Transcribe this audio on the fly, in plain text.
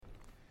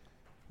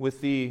With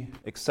the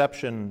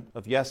exception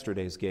of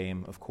yesterday's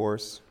game, of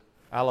course,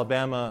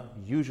 Alabama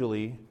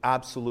usually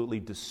absolutely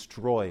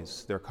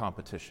destroys their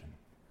competition.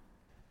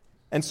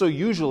 And so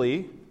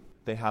usually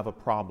they have a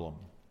problem.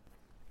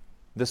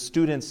 The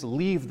students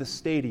leave the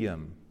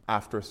stadium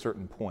after a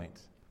certain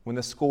point, when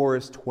the score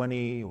is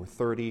 20 or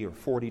 30 or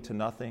 40 to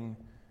nothing,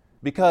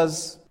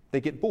 because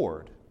they get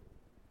bored.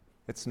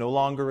 It's no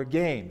longer a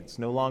game. It's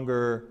no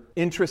longer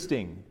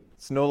interesting.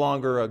 It's no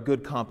longer a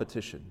good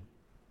competition.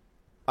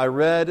 I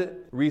read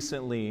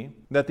recently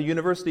that the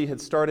university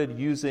had started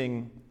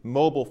using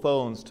mobile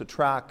phones to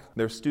track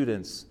their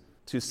students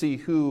to see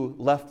who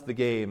left the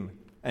game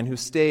and who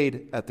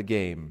stayed at the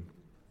game.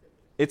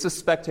 It's a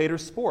spectator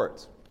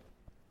sport.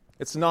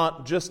 It's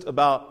not just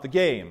about the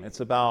game. It's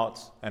about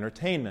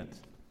entertainment.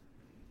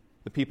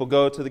 The people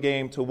go to the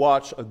game to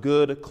watch a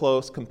good,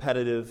 close,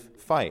 competitive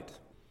fight.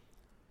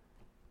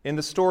 In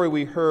the story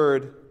we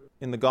heard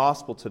in the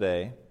gospel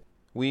today,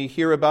 we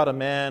hear about a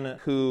man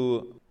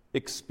who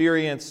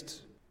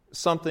experienced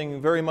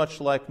something very much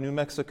like New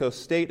Mexico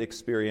State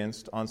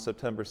experienced on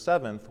September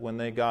 7th when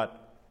they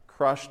got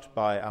crushed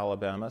by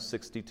Alabama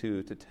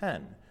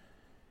 62-10.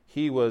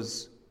 He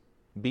was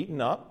beaten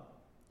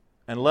up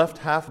and left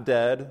half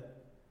dead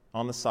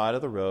on the side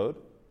of the road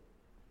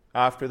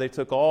after they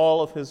took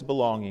all of his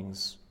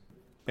belongings.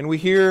 And we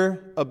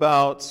hear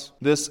about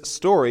this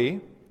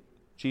story.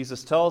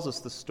 Jesus tells us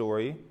the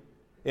story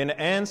in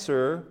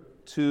answer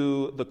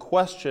to the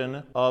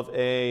question of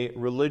a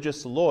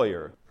religious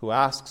lawyer who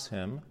asks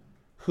him,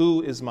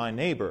 "Who is my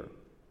neighbor?"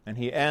 And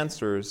he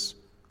answers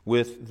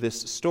with this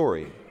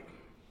story.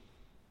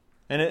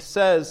 And it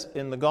says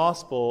in the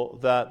gospel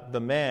that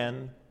the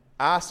man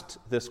asked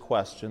this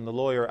question, the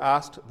lawyer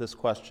asked this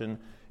question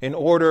in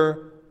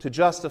order to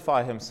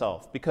justify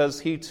himself, because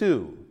he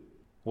too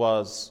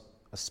was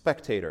a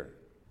spectator.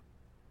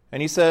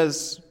 And he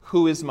says,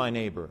 "Who is my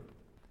neighbor?"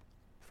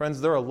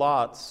 Friends, there are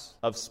lots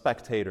of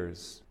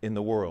spectators in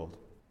the world.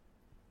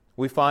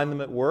 We find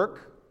them at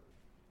work.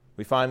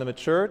 We find them at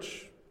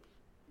church.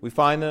 We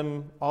find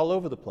them all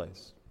over the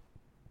place.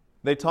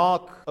 They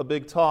talk a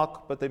big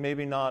talk, but they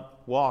maybe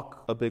not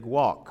walk a big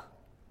walk.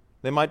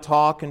 They might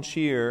talk and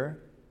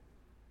cheer,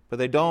 but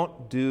they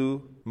don't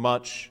do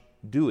much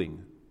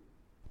doing.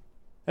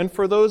 And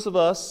for those of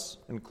us,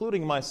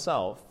 including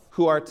myself,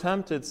 who are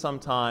tempted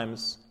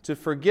sometimes to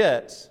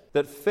forget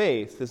that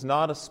faith is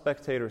not a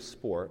spectator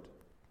sport,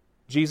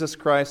 Jesus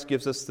Christ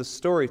gives us this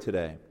story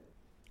today.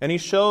 And he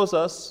shows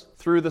us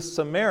through the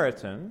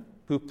Samaritan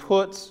who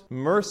put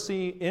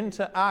mercy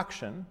into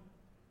action.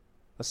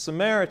 A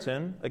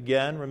Samaritan,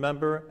 again,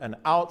 remember, an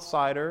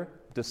outsider,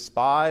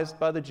 despised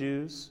by the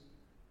Jews.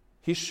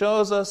 He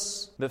shows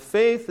us that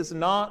faith is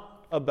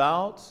not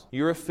about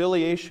your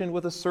affiliation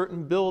with a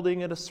certain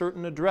building at a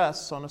certain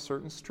address on a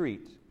certain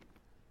street.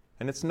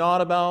 And it's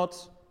not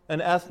about an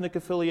ethnic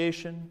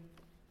affiliation.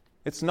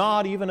 It's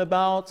not even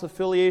about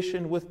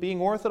affiliation with being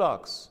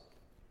Orthodox.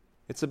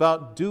 It's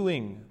about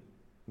doing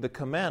the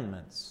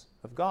commandments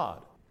of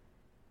God.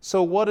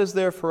 So what is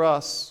there for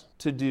us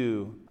to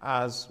do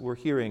as we're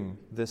hearing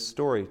this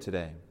story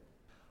today?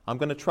 I'm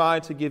going to try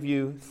to give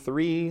you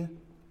 3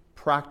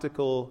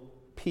 practical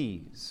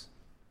P's.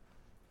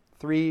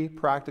 3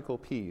 practical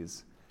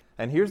P's.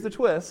 And here's the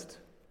twist.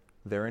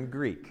 They're in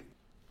Greek.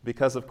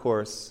 Because, of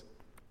course,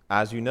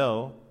 as you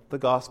know, the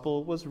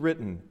gospel was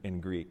written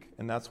in Greek,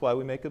 and that's why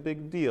we make a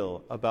big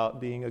deal about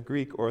being a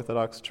Greek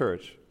Orthodox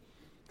church,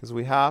 because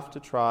we have to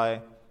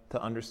try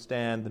to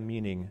understand the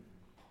meaning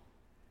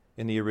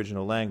in the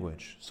original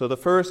language. So the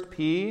first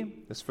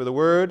P is for the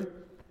word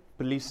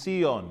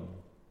plesion.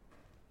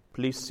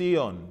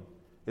 Plesion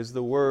is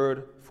the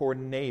word for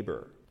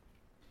neighbor.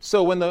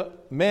 So when the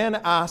man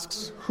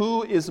asks,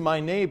 "Who is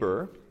my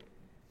neighbor?"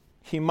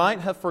 he might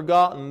have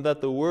forgotten that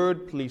the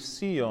word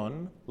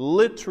plesion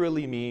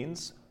literally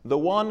means the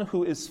one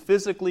who is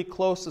physically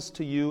closest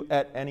to you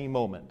at any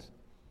moment.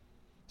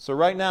 So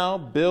right now,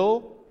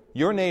 Bill,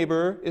 your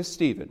neighbor is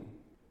Stephen.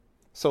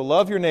 So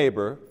love your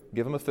neighbor,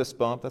 give him a fist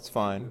bump, that's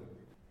fine.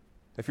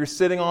 If you're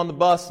sitting on the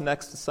bus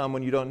next to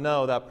someone you don't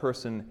know, that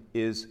person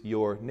is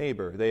your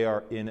neighbor. They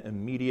are in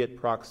immediate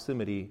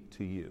proximity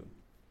to you.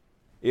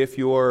 If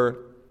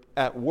you're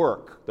at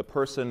work, the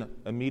person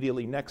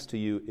immediately next to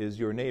you is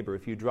your neighbor.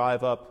 If you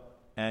drive up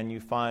and you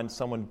find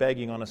someone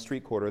begging on a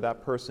street corner,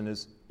 that person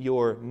is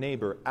your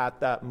neighbor at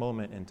that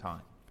moment in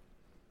time.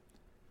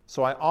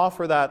 So I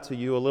offer that to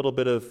you, a little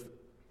bit of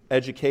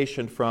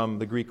education from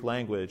the Greek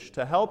language,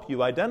 to help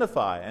you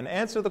identify and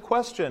answer the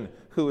question,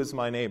 "Who is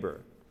my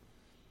neighbor?"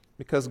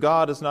 Because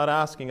God is not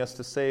asking us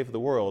to save the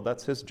world.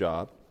 That's his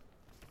job.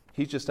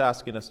 He's just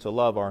asking us to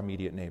love our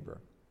immediate neighbor.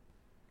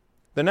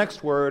 The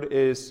next word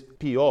is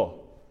pio,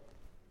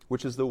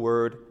 which is the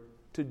word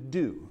to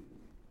do.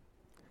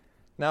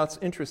 Now it's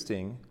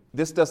interesting,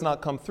 this does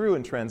not come through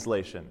in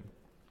translation.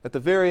 At the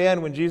very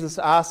end, when Jesus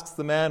asks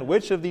the man,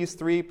 "Which of these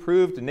 3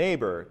 proved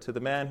neighbor to the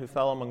man who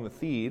fell among the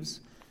thieves?"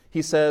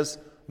 he says,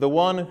 "The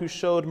one who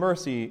showed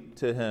mercy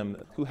to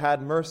him, who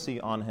had mercy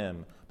on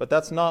him." But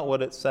that's not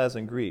what it says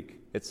in Greek.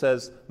 It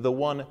says, the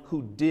one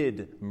who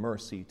did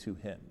mercy to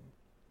him.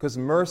 Because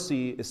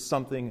mercy is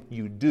something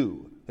you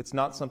do. It's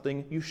not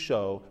something you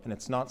show, and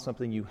it's not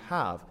something you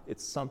have.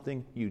 It's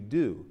something you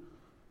do.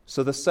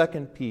 So the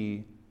second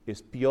P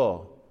is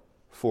pio,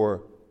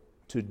 for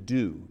to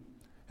do.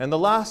 And the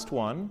last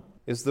one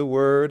is the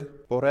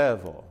word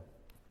porevo,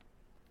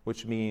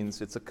 which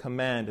means it's a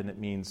command and it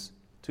means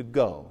to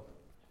go.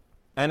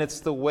 And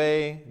it's the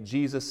way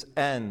Jesus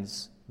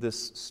ends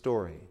this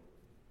story.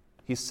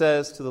 He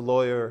says to the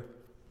lawyer,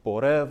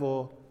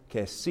 porevo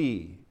que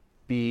si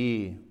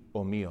pi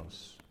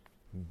omios.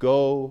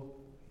 Go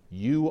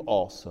you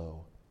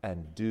also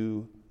and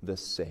do the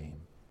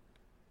same.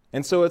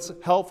 And so it's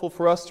helpful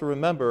for us to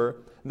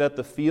remember that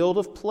the field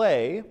of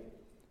play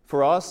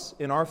for us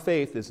in our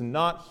faith is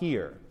not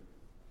here.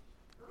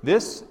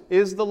 This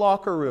is the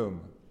locker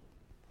room.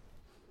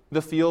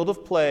 The field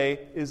of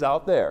play is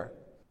out there.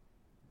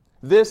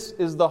 This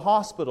is the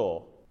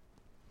hospital.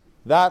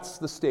 That's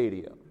the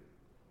stadium.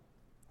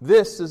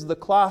 This is the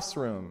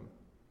classroom.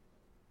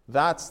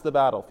 That's the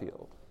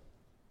battlefield.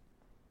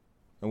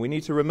 And we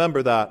need to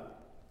remember that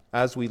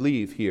as we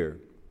leave here.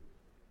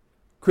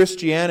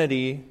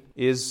 Christianity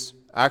is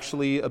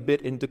actually a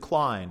bit in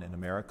decline in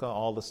America,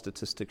 all the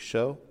statistics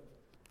show.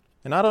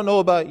 And I don't know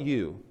about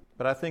you,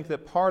 but I think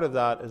that part of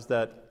that is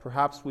that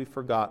perhaps we've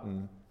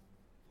forgotten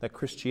that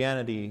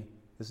Christianity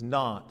is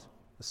not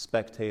a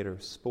spectator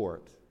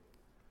sport.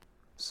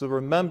 So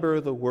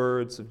remember the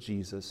words of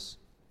Jesus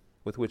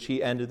with which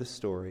he ended the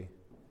story.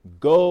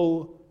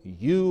 Go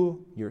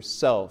you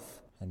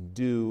yourself and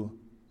do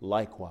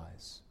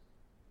likewise.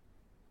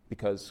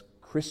 Because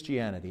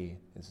Christianity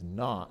is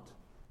not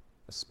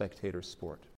a spectator sport.